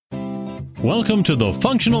Welcome to the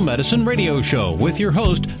Functional Medicine Radio Show with your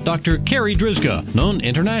host, Dr. Carrie Drizga, known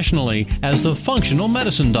internationally as the Functional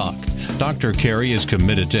Medicine Doc. Dr. Carrie is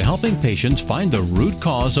committed to helping patients find the root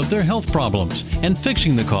cause of their health problems and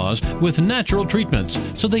fixing the cause with natural treatments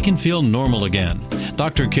so they can feel normal again.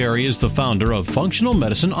 Dr. Carrie is the founder of Functional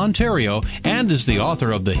Medicine Ontario and is the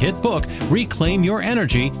author of the hit book, Reclaim Your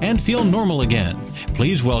Energy and Feel Normal Again.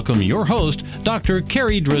 Please welcome your host, Dr.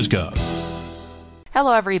 Carrie Drizga.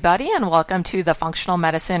 Hello, everybody, and welcome to the Functional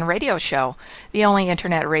Medicine Radio Show, the only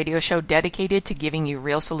internet radio show dedicated to giving you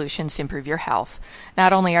real solutions to improve your health.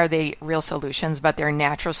 Not only are they real solutions, but they're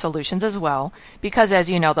natural solutions as well, because as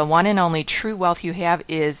you know, the one and only true wealth you have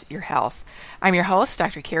is your health. I'm your host,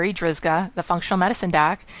 Dr. Carrie Drizga, the Functional Medicine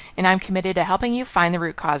Doc, and I'm committed to helping you find the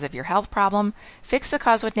root cause of your health problem, fix the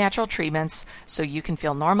cause with natural treatments, so you can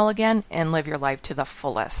feel normal again and live your life to the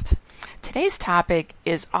fullest. Today's topic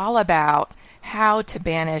is all about how to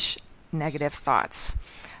banish negative thoughts.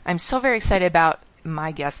 I'm so very excited about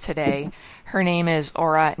my guest today. Her name is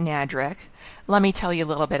Ora Nadrich. Let me tell you a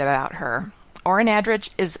little bit about her. Ora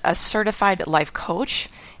Nadrich is a certified life coach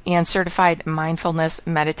and certified mindfulness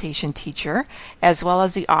meditation teacher, as well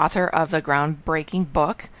as the author of the groundbreaking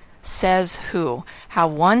book, Says Who? How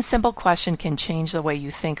One Simple Question Can Change the Way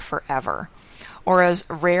You Think Forever. Ora's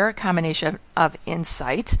rare combination of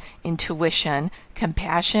insight, intuition,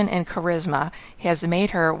 compassion, and charisma has made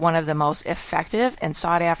her one of the most effective and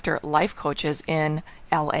sought-after life coaches in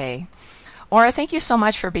LA. Ora, thank you so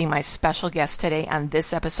much for being my special guest today on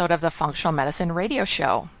this episode of the Functional Medicine Radio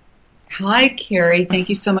Show. Hi, Carrie. Thank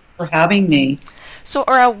you so much for having me. So,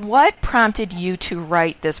 Ora, what prompted you to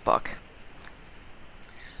write this book?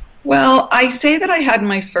 Well, I say that I had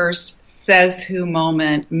my first Says Who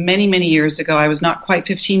moment many, many years ago. I was not quite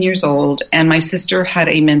 15 years old, and my sister had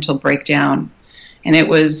a mental breakdown, and it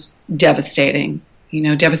was devastating.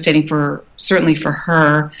 Devastating certainly for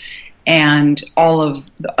her and all of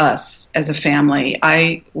us as a family.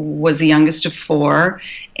 I was the youngest of four,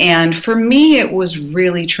 and for me it was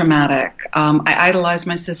really traumatic. I idolized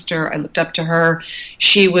my sister. I looked up to her.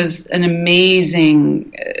 She was an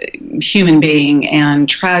amazing human being, and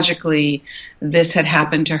tragically this had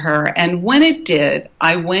happened to her. And when it did,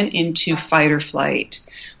 I went into fight or flight.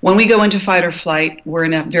 When we go into fight or flight, we're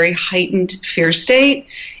in a very heightened fear state.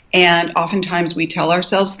 And oftentimes we tell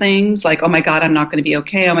ourselves things like, oh my God, I'm not going to be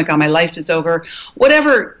okay. Oh my God, my life is over.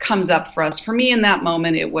 Whatever comes up for us. For me in that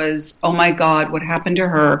moment, it was, oh my God, what happened to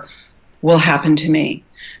her will happen to me.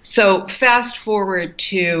 So fast forward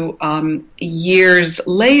to years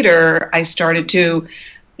later, I started to,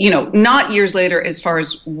 not years later as far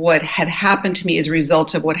as what had happened to me as a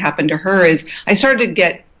result of what happened to her, is I started to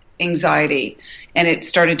get anxiety. And it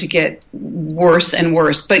started to get worse and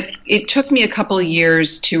worse. But it took me a couple of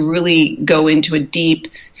years to really go into a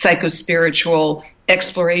deep psychospiritual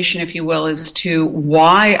exploration, if you will, as to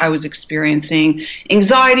why I was experiencing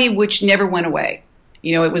anxiety, which never went away.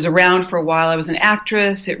 It was around for a while. I was an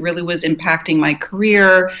actress. It really was impacting my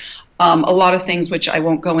career. A lot of things which I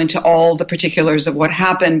won't go into all the particulars of what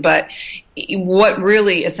happened, but what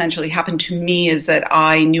really essentially happened to me is that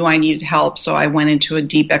I knew I needed help, so I went into a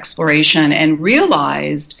deep exploration and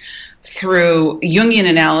realized through Jungian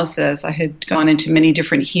analysis, I had gone into many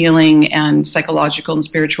different healing and psychological and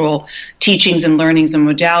spiritual teachings and learnings and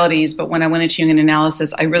modalities, but when I went into Jungian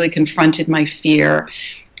analysis, I really confronted my fear,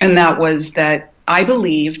 and that was that I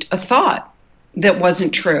believed a thought that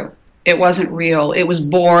wasn't true. It wasn't real. It was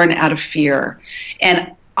born out of fear.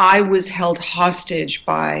 And I was held hostage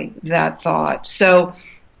by that thought. So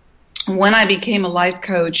when I became a life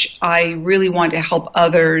coach, I really wanted to help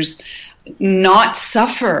others not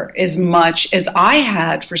suffer as much as I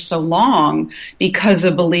had for so long because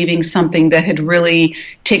of believing something that had really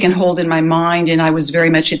taken hold in my mind. And I was very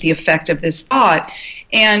much at the effect of this thought,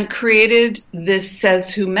 and created this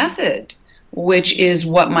Says Who method, which is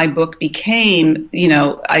what my book became.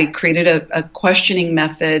 I created a questioning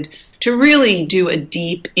method to really do a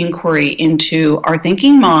deep inquiry into our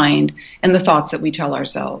thinking mind and the thoughts that we tell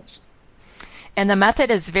ourselves. And the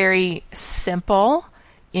method is very simple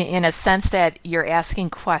in a sense that you're asking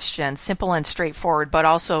questions, simple and straightforward, but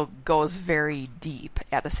also goes very deep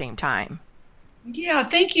at the same time. Yeah,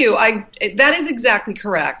 thank you. That is exactly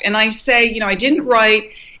correct. And I say, I didn't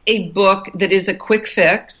write a book that is a quick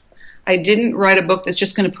fix. I didn't write a book that's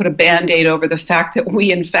just going to put a Band-Aid over the fact that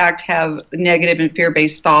we, in fact, have negative and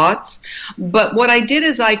fear-based thoughts. But what I did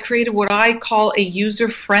is I created what I call a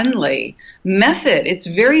user-friendly method. It's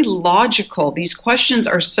very logical. These questions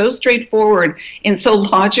are so straightforward and so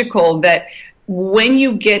logical that when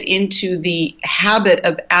you get into the habit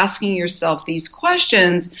of asking yourself these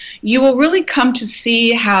questions, you will really come to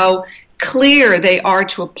see how clear they are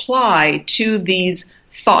to apply to these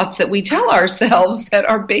thoughts that we tell ourselves that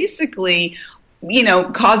are basically,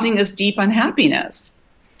 causing us deep unhappiness.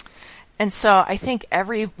 And so I think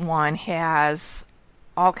everyone has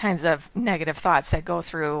all kinds of negative thoughts that go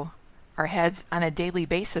through our heads on a daily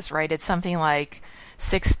basis, right? It's something like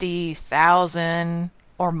 60,000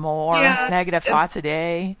 or more negative thoughts a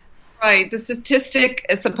day. Right. The statistic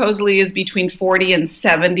supposedly is between 40 and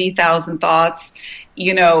 70,000 thoughts.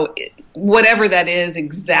 Whatever that is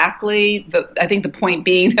exactly, I think the point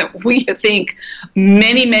being that we think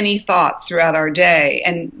many, many thoughts throughout our day,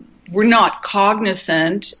 and we're not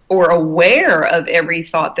cognizant or aware of every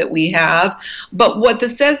thought that we have. But what the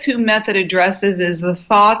Says Who method addresses is the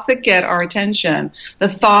thoughts that get our attention, the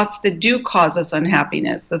thoughts that do cause us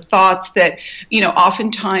unhappiness, the thoughts that,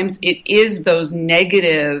 oftentimes it is those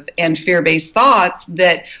negative and fear-based thoughts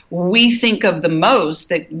that we think of the most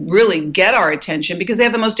that really get our attention because they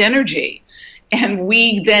have the most energy. And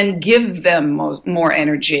we then give them more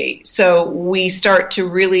energy. So we start to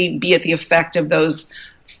really be at the effect of those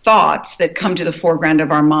thoughts that come to the foreground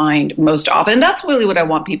of our mind most often. And that's really what I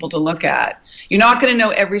want people to look at. You're not going to know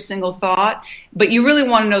every single thought, but you really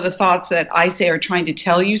want to know the thoughts that I say are trying to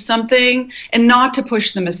tell you something, and not to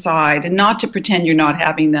push them aside, and not to pretend you're not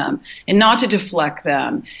having them, and not to deflect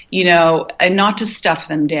them, and not to stuff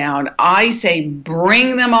them down. I say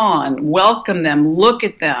bring them on, welcome them, look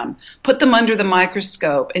at them, put them under the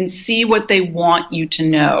microscope, and see what they want you to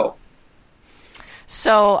know.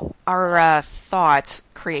 So our thoughts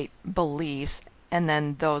create beliefs, and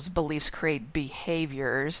then those beliefs create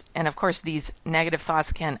behaviors. And of course, these negative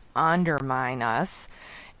thoughts can undermine us.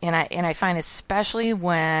 And I find especially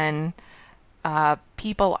when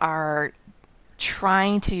people are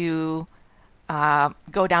trying to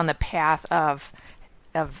go down the path of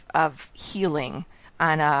healing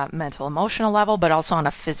on a mental emotional level, but also on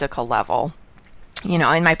a physical level. In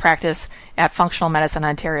my practice at Functional Medicine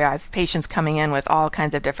Ontario, I have patients coming in with all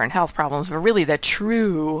kinds of different health problems, but really the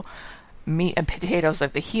true meat and potatoes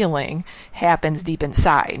of the healing happens deep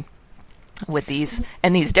inside with these,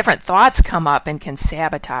 and these different thoughts come up and can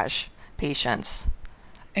sabotage patients.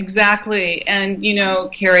 Exactly. And,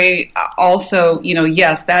 Carrie, also,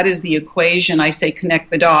 yes, that is the equation. I say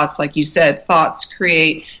connect the dots. Like you said, thoughts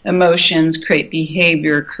create emotions, create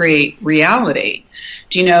behavior, create reality.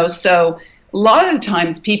 So a lot of the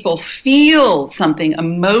times people feel something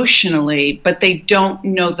emotionally, but they don't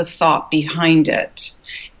know the thought behind it.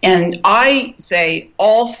 And I say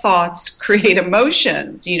all thoughts create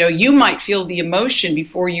emotions. You might feel the emotion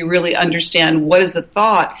before you really understand what is the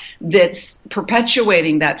thought that's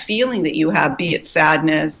perpetuating that feeling that you have, be it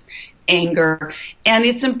sadness, anger. And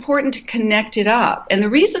it's important to connect it up. And the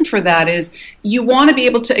reason for that is you want to be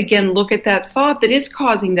able to, again, look at that thought that is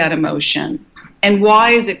causing that emotion. And why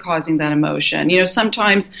is it causing that emotion?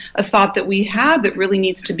 Sometimes a thought that we have that really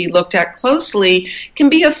needs to be looked at closely can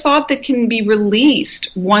be a thought that can be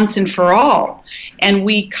released once and for all. And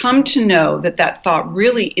we come to know that that thought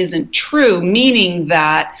really isn't true, meaning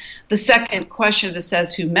that the second question of the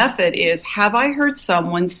Says Who method is, have I heard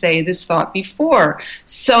someone say this thought before?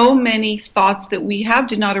 So many thoughts that we have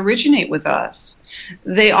did not originate with us.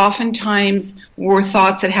 They oftentimes were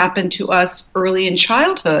thoughts that happened to us early in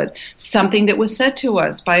childhood, something that was said to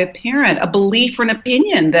us by a parent, a belief or an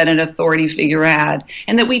opinion that an authority figure had,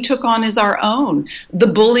 and that we took on as our own. The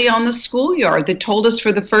bully on the schoolyard that told us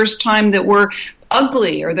for the first time that we're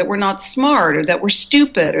ugly, or that we're not smart, or that we're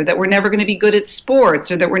stupid, or that we're never going to be good at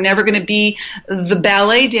sports, or that we're never going to be the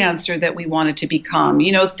ballet dancer that we wanted to become.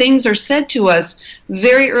 Things are said to us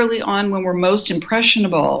very early on when we're most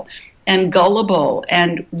impressionable and gullible,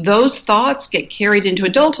 and those thoughts get carried into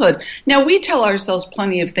adulthood. Now, we tell ourselves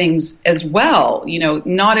plenty of things as well.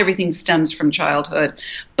 Not everything stems from childhood,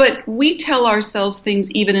 but we tell ourselves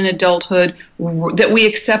things even in adulthood that we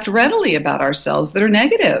accept readily about ourselves that are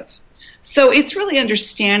negative. So it's really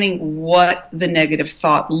understanding what the negative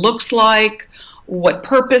thought looks like, what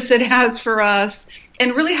purpose it has for us,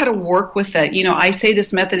 and really how to work with it. I say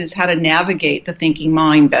this method is how to navigate the thinking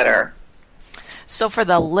mind better. So for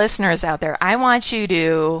the listeners out there, I want you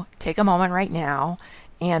to take a moment right now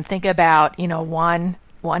and think about, one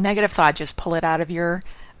negative thought. Just pull it out of your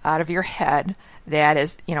head that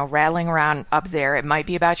is, rattling around up there. It might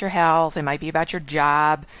be about your health. It might be about your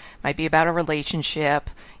job. It might be about a relationship.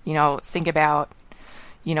 Think about,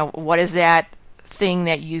 what is that thing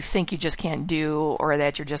that you think you just can't do, or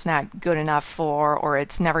that you're just not good enough for, or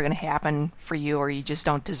it's never going to happen for you, or you just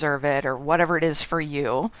don't deserve it, or whatever it is for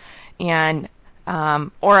you. And I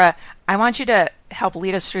want you to help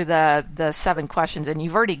lead us through the 7 questions, and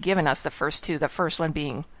you've already given us the first 2. The first one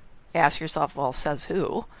being, ask yourself, well, says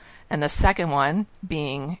who? And the second one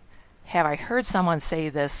being, have I heard someone say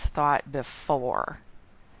this thought before?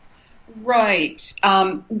 Right.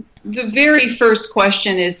 The very first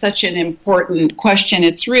question is such an important question.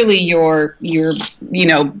 It's really your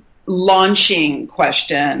launching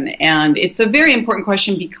question. And it's a very important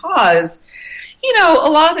question because, a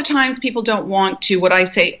lot of the times people don't want to, what I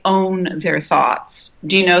say, own their thoughts.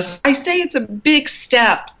 So I say it's a big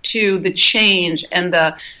step to the change and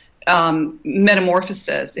the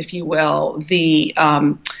metamorphosis, if you will, the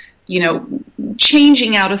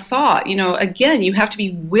changing out of thought. Again, you have to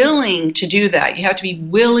be willing to do that. You have to be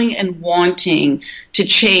willing and wanting to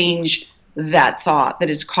change that thought that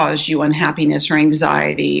has caused you unhappiness or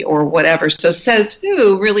anxiety or whatever. So says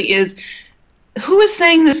who really is, who is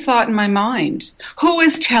saying this thought in my mind? Who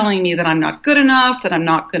is telling me that I'm not good enough, that I'm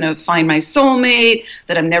not going to find my soulmate,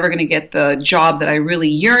 that I'm never going to get the job that I really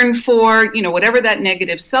yearn for, whatever that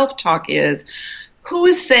negative self-talk is. Who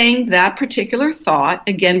is saying that particular thought,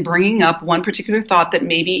 again, bringing up one particular thought that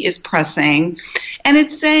maybe is pressing, and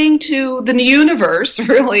it's saying to the universe,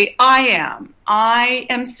 really, I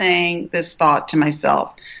am saying this thought to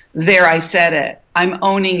myself. There, I said it. I'm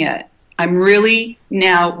owning it. I'm really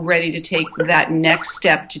now ready to take that next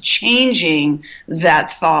step to changing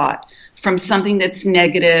that thought from something that's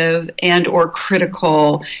negative and or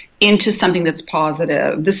critical into something that's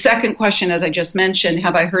positive. The second question, as I just mentioned,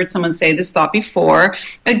 have I heard someone say this thought before?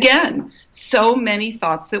 Again, so many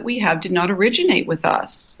thoughts that we have did not originate with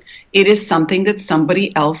us. It is something that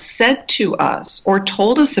somebody else said to us or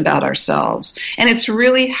told us about ourselves. And it's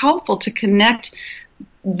really helpful to connect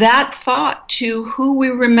that thought to who we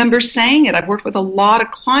remember saying it. I've worked with a lot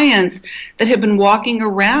of clients that have been walking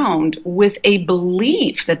around with a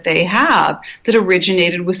belief that they have that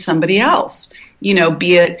originated with somebody else.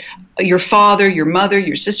 Be it your father, your mother,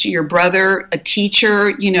 your sister, your brother, a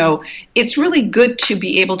teacher. It's really good to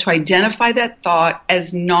be able to identify that thought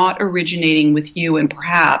as not originating with you and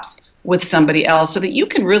perhaps with somebody else so that you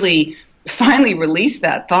can really finally release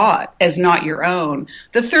that thought as not your own.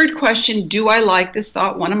 The third question, do I like this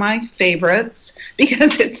thought? One of my favorites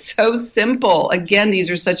because it's so simple. Again,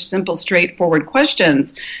 these are such simple, straightforward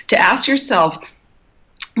questions to ask yourself,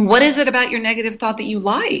 what is it about your negative thought that you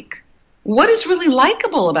like? What is really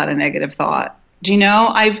likable about a negative thought?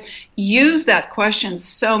 I've used that question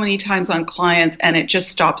so many times on clients and it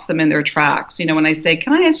just stops them in their tracks. When I say,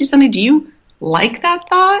 can I ask you something? Do you like that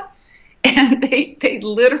thought? And they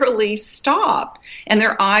literally stop and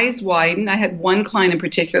their eyes widen. I had one client in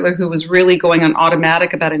particular who was really going on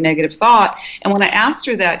automatic about a negative thought. And when I asked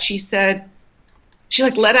her that, she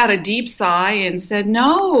let out a deep sigh and said,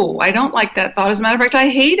 no, I don't like that thought. As a matter of fact, I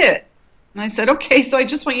hate it. And I said, okay, so I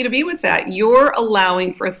just want you to be with that. You're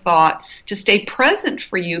allowing for a thought to stay present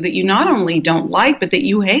for you that you not only don't like, but that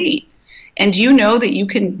you hate. And do you know that you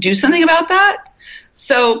can do something about that?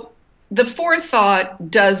 So the fourth thought,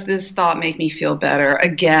 does this thought make me feel better?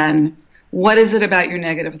 Again, what is it about your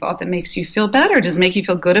negative thought that makes you feel better? Does it make you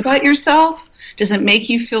feel good about yourself? Does it make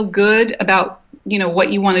you feel good about,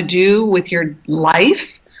 what you want to do with your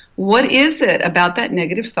life? What is it about that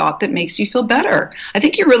negative thought that makes you feel better? I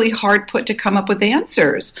think you're really hard put to come up with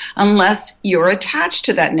answers unless you're attached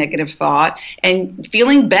to that negative thought and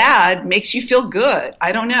feeling bad makes you feel good.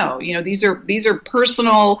 I don't know. These are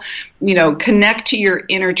personal, connect to your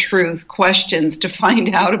inner truth questions to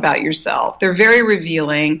find out about yourself. They're very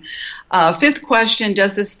revealing. Fifth question,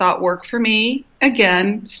 does this thought work for me?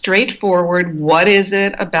 Again, straightforward. What is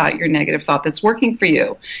it about your negative thought that's working for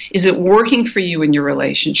you? Is it working for you in your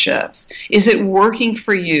relationships? Is it working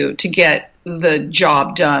for you to get the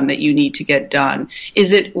job done that you need to get done?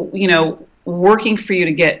 Is it, working for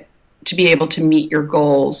you to be able to meet your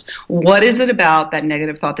goals? What is it about that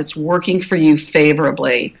negative thought that's working for you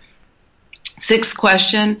favorably? Sixth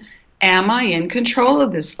question, am I in control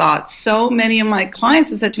of this thought? So many of my clients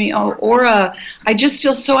have said to me, oh, Aura, I just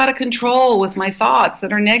feel so out of control with my thoughts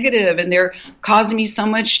that are negative and they're causing me so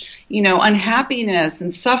much, unhappiness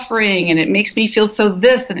and suffering and it makes me feel so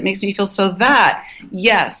this and it makes me feel so that.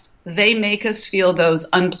 Yes, they make us feel those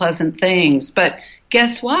unpleasant things, but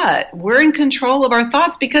guess what? We're in control of our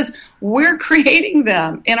thoughts because we're creating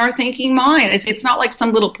them in our thinking mind. It's not like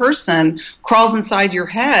some little person crawls inside your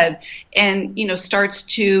head and, starts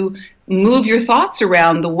to move your thoughts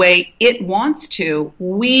around the way it wants to.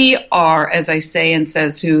 We are, as I say and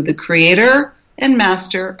says who, the creator and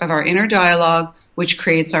master of our inner dialogue, which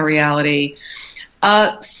creates our reality.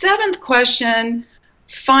 Seventh question,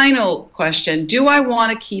 final question, do I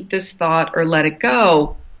want to keep this thought or let it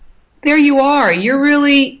go? there you are. You're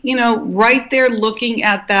really, right there looking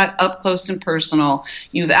at that up close and personal.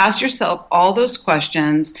 You've asked yourself all those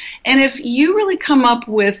questions. And if you really come up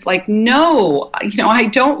with like, no, I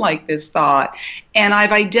don't like this thought, and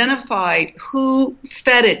I've identified who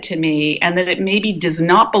fed it to me and that it maybe does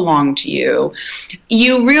not belong to you,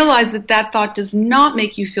 you realize that that thought does not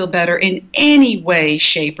make you feel better in any way,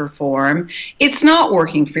 shape, or form. It's not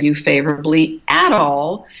working for you favorably at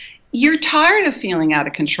all. You're tired of feeling out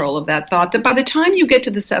of control of that thought, that by the time you get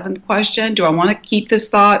to the seventh question, do I want to keep this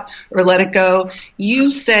thought or let it go?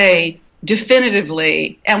 You say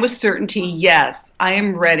definitively and with certainty, yes, I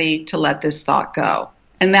am ready to let this thought go.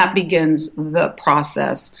 And that begins the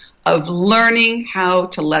process of learning how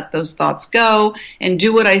to let those thoughts go and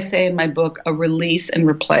do what I say in my book, a release and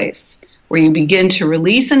replace, where you begin to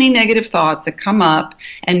release any negative thoughts that come up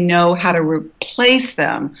and know how to replace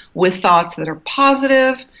them with thoughts that are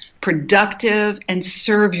positive, productive, and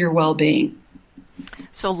serve your well-being.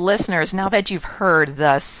 So listeners, now that you've heard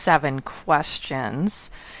the 7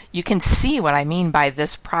 questions, you can see what I mean by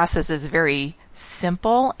this process is very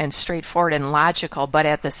simple and straightforward and logical, but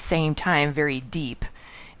at the same time very deep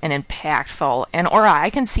and impactful. And Ora, I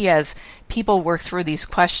can see as people work through these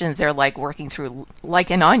questions, they're like working through like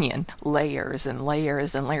an onion, layers and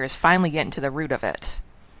layers and layers, finally getting to the root of it.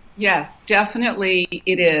 Yes, definitely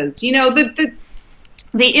it is.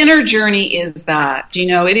 The inner journey is that,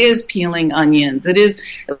 it is peeling onions. It is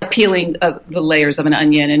peeling the layers of an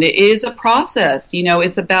onion, and it is a process.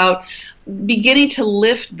 It's about beginning to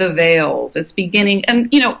lift the veils. It's beginning,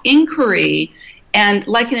 and, inquiry and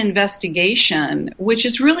like an investigation, which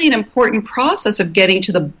is really an important process of getting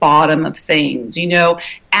to the bottom of things,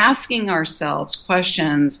 asking ourselves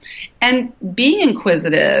questions and being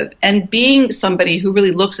inquisitive and being somebody who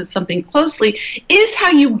really looks at something closely is how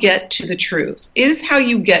you get to the truth, is how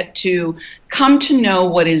you get to come to know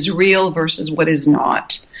what is real versus what is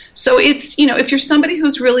not. So it's, if you're somebody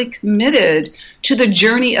who's really committed to the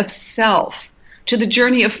journey of self, to the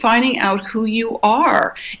journey of finding out who you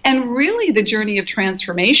are, and really the journey of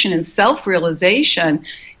transformation and self-realization,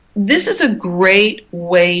 this is a great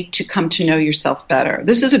way to come to know yourself better.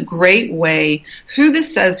 This is a great way, through the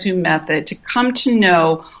Says Who method, to come to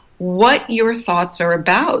know what your thoughts are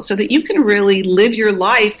about so that you can really live your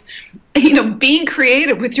life, being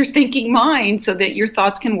creative with your thinking mind so that your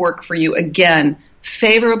thoughts can work for you, again,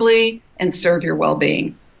 favorably and serve your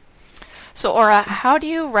well-being. So, Ora, how do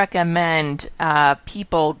you recommend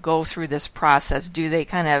people go through this process? Do they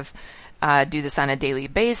kind of do this on a daily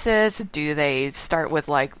basis? Do they start with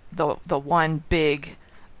like the one big,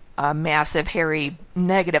 massive, hairy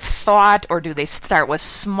negative thought, or do they start with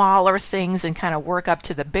smaller things and kind of work up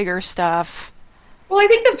to the bigger stuff? Well, I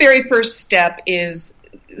think the very first step is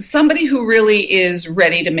somebody who really is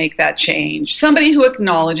ready to make that change, somebody who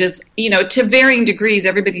acknowledges, to varying degrees,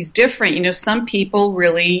 everybody's different. Some people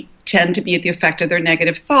really tend to be at the effect of their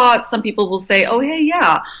negative thoughts. Some people will say, oh, hey,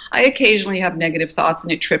 yeah, I occasionally have negative thoughts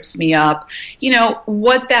and it trips me up.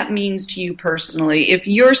 What that means to you personally, if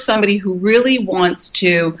you're somebody who really wants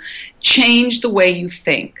to change the way you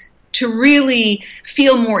think, to really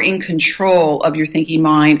feel more in control of your thinking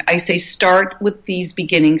mind, I say start with these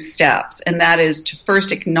beginning steps. And that is to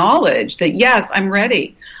first acknowledge that, yes, I'm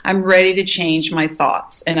ready. I'm ready to change my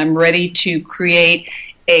thoughts, and I'm ready to create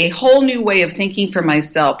a whole new way of thinking for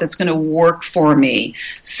myself that's going to work for me.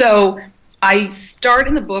 So I start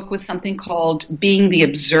in the book with something called being the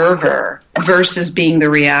observer versus being the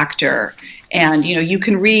reactor. And, you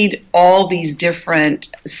can read all these different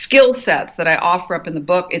skill sets that I offer up in the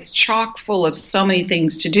book. It's chock full of so many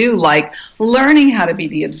things to do, like learning how to be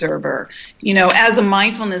the observer. As a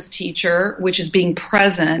mindfulness teacher, which is being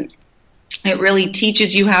present, it really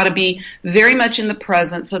teaches you how to be very much in the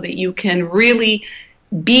present so that you can really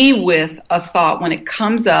be with a thought when it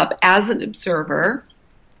comes up as an observer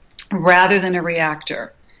rather than a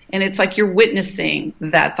reactor. And it's like you're witnessing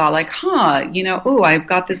that thought, like, I've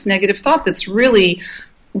got this negative thought that's really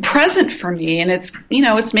present for me, and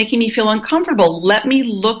it's making me feel uncomfortable. Let me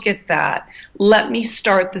look at that. Let me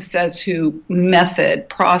start the Says Who method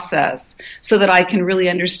process so that I can really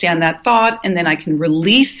understand that thought, and then I can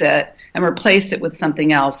release it and replace it with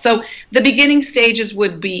something else. So the beginning stages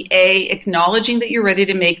would be A, acknowledging that you're ready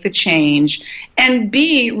to make the change, and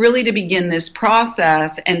B, really to begin this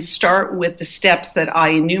process and start with the steps that I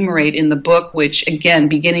enumerate in the book, which again,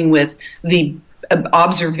 beginning with the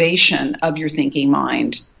observation of your thinking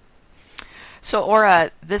mind. So,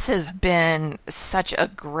 Ora, this has been such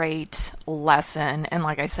a great lesson, and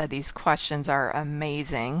like I said, these questions are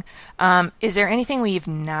amazing. Is there anything we've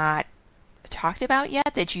not talked about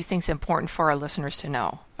yet that you think is important for our listeners to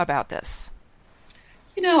know about this?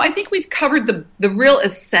 I think we've covered the real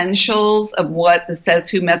essentials of what the Says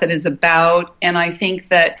Who method is about. And I think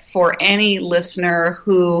that for any listener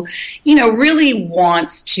who, really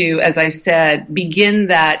wants to, as I said, begin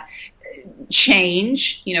that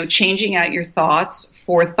change, changing out your thoughts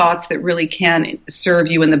for thoughts that really can serve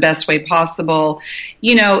you in the best way possible,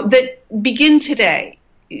 that begin today.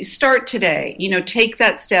 Start today, take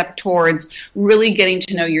that step towards really getting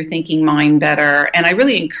to know your thinking mind better. And I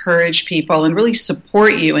really encourage people and really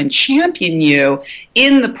support you and champion you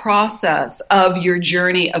in the process of your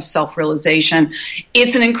journey of self-realization.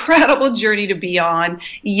 It's an incredible journey to be on.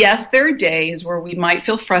 Yes, there are days where we might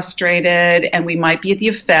feel frustrated and we might be at the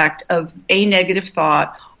effect of a negative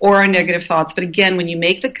thought or our negative thoughts. But again, when you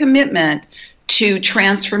make the commitment to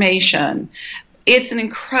transformation, it's an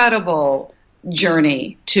incredible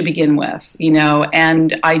journey to begin with,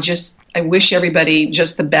 and I wish everybody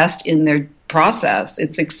just the best in their process.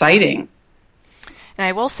 It's exciting. And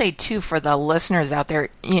I will say too, for the listeners out there,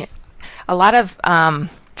 a lot of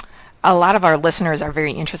our listeners are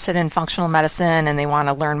very interested in functional medicine, and they want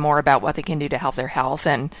to learn more about what they can do to help their health.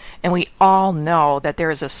 And we all know that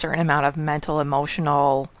there is a certain amount of mental,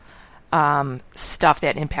 emotional stuff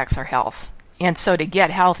that impacts our health. And so to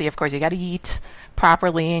get healthy, of course, you got to eat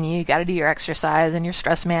properly, and you got to do your exercise and your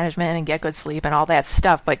stress management and get good sleep and all that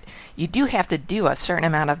stuff. But you do have to do a certain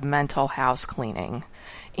amount of mental house cleaning.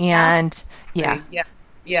 And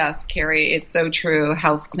Yes, Carrie, it's so true.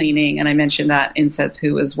 House cleaning, and I mentioned that in Says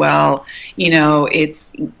Who as well.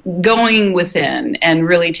 It's going within and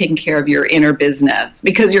really taking care of your inner business,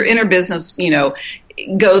 because your inner business,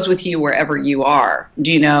 goes with you wherever you are.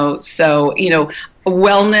 So,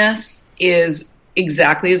 wellness is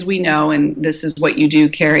exactly as we know, and this is what you do,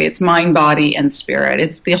 Carrie. It's mind, body, and spirit.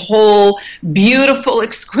 It's the whole beautiful,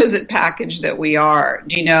 exquisite package that we are,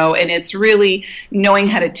 and it's really knowing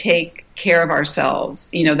how to take care of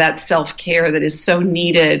ourselves, that self-care that is so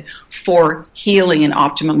needed for healing and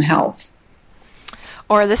optimum health.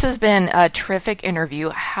 Ora, this has been a terrific interview.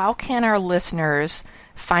 How can our listeners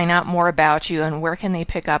find out more about you, and where can they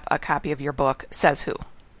pick up a copy of your book, Says Who?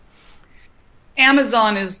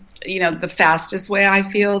 Amazon is the fastest way I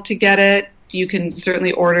feel to get it. You can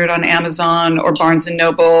certainly order it on Amazon or Barnes &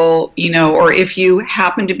 Noble, or if you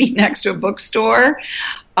happen to be next to a bookstore,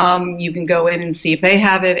 you can go in and see if they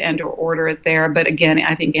have it and or order it there. But again,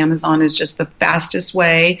 I think Amazon is just the fastest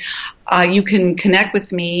way. You can connect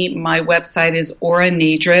with me. My website is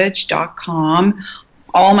oranadrich.com.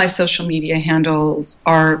 All my social media handles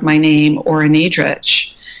are my name, Ora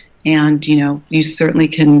Nadrich. And, you certainly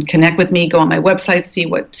can connect with me, go on my website, see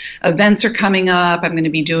what events are coming up. I'm going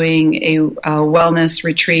to be doing a wellness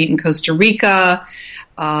retreat in Costa Rica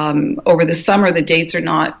over the summer. The dates are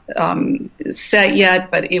not set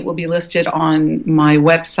yet, but it will be listed on my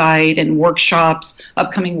website, and workshops,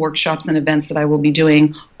 upcoming workshops and events that I will be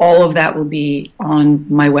doing. All of that will be on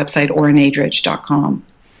my website, oranadrich.com.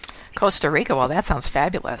 Costa Rica, well, that sounds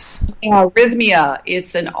fabulous. Yeah, Rhythmia,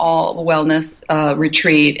 it's an all wellness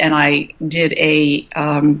retreat, and I did a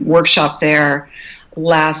workshop there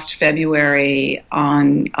last February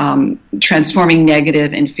on transforming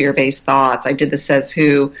negative and fear-based thoughts. I did the Says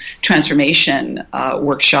Who transformation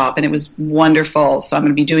workshop, and it was wonderful. So I'm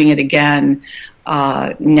going to be doing it again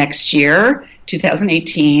next year,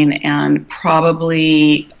 2018, and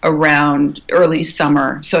probably around early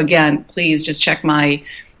summer. So again, please just check my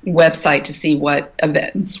website to see what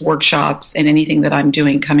events, workshops, and anything that I'm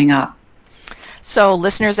doing coming up. So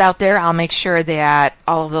listeners out there, I'll make sure that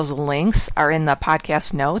all of those links are in the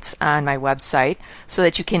podcast notes on my website so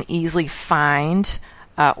that you can easily find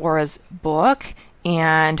Ora's book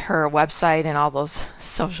and her website and all those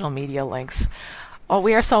social media links. Oh,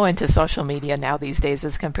 we are so into social media now these days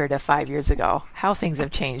as compared to 5 years ago. How things have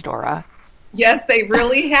changed, Ora. Yes, they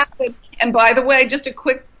really have. And by the way, just a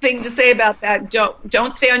quick thing to say about that,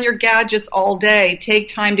 don't stay on your gadgets all day. Take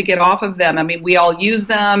time to get off of them. I mean, we all use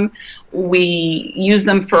them. We use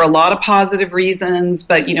them for a lot of positive reasons.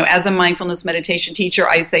 But, as a mindfulness meditation teacher,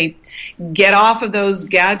 I say get off of those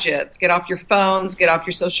gadgets. Get off your phones. Get off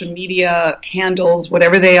your social media handles,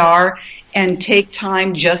 whatever they are, and take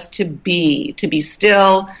time just to be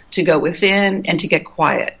still, to go within, and to get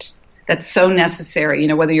quiet. That's so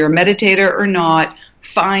necessary. Whether you're a meditator or not,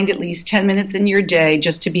 find at least 10 minutes in your day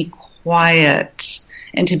just to be quiet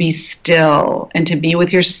and to be still and to be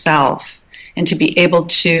with yourself and to be able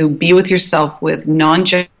to be with yourself with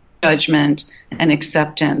non-judgment and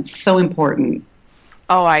acceptance. So important.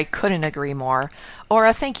 Oh, I couldn't agree more.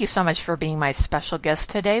 Ora, thank you so much for being my special guest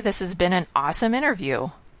today. This has been an awesome interview.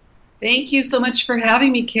 Thank you so much for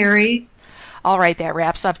having me, Carrie. All right, that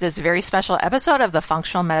wraps up this very special episode of the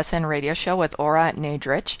Functional Medicine Radio Show with Ora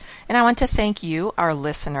Nadrich. And I want to thank you, our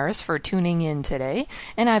listeners, for tuning in today.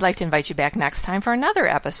 And I'd like to invite you back next time for another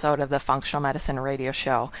episode of the Functional Medicine Radio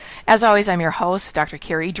Show. As always, I'm your host, Dr.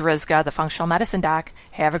 Carrie Drizga, the Functional Medicine Doc.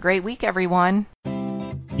 Have a great week, everyone.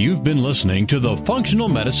 You've been listening to the Functional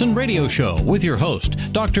Medicine Radio Show with your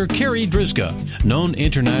host, Dr. Carrie Drizga, known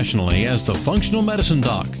internationally as the Functional Medicine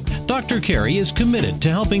Doc. Dr. Carrie is committed to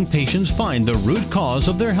helping patients find the root cause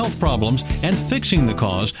of their health problems and fixing the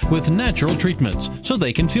cause with natural treatments so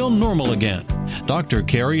they can feel normal again. Dr.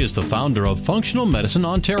 Carrie is the founder of Functional Medicine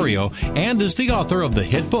Ontario and is the author of the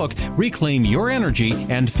hit book, Reclaim Your Energy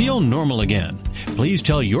and Feel Normal Again. Please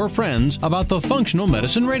tell your friends about the Functional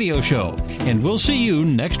Medicine Radio Show, and we'll see you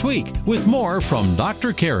next week with more from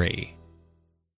Dr. Carrie.